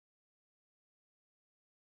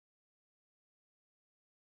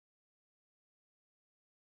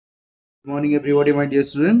Good morning, everybody, my dear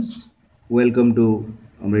students. Welcome to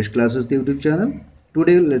AMRESH'S Classes, the YouTube channel.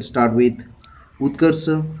 Today, let's start with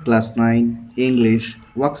UTKARSH Class 9 English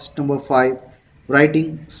Worksheet number 5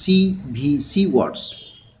 Writing CVC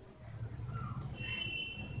words.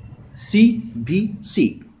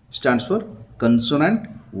 CVC stands for consonant,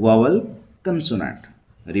 vowel, consonant.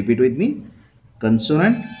 Repeat with me: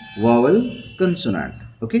 consonant, vowel, consonant.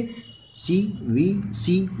 Okay,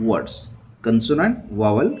 CVC words: consonant,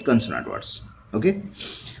 vowel, consonant words. Okay,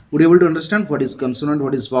 would you able to understand what is consonant,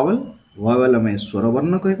 what is vowel? Vowel ame swara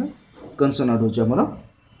varna कहबा, consonant होचे हमर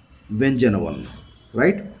व्यंजन वर्ण.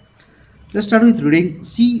 Right? Let's start with reading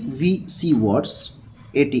CVC words.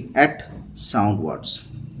 At sound words,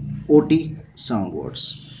 OT sound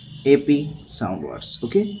words, AP sound words.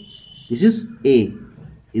 Okay, this is A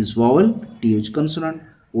is vowel, T is consonant,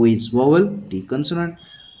 O is vowel, T consonant,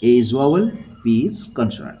 A is vowel, P is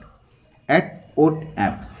consonant. At, ot,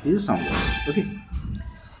 app, this is sound words. Okay,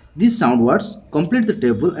 these sound words complete the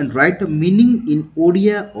table and write the meaning in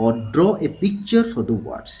odia or draw a picture for the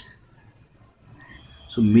words.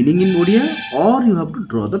 So meaning in odia or you have to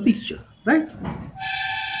draw the picture, right?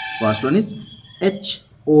 First one is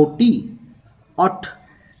H-O-T, ot,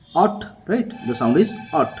 ot, right? The sound is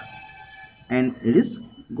ot, and it is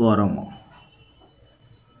goramo.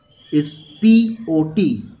 Is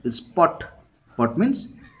P-O-T, it's pot, pot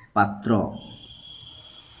means patra.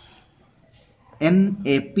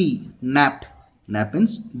 N-A-P, nap, nap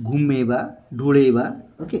means ghumeba, dhuleba,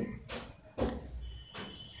 okay.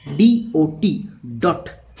 D-O-T, dot,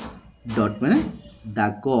 dot means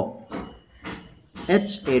dago.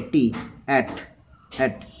 H-A-T, at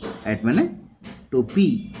माने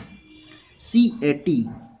टोपी. C-A-T,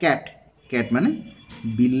 cat माने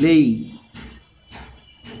बिल्ली.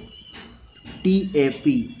 T-A-P,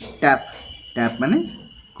 tap माने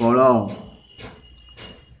कलो.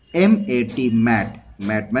 M-A-T,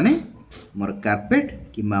 mat माने मोर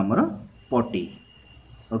carpet किंबा मोर पटी.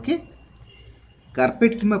 Okay,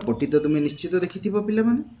 carpet किंबा पटी तो तुम निश्चित देखिथिबो पिला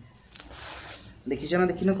माने, देखिछ ना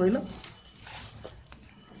देखिन कहलो,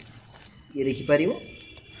 ये देखि पारिबो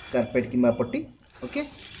कार्पेट किंबा पट्टी. Okay,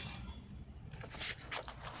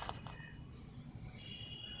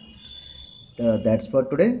 so that's for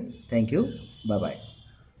today. Thank you. Bye bye.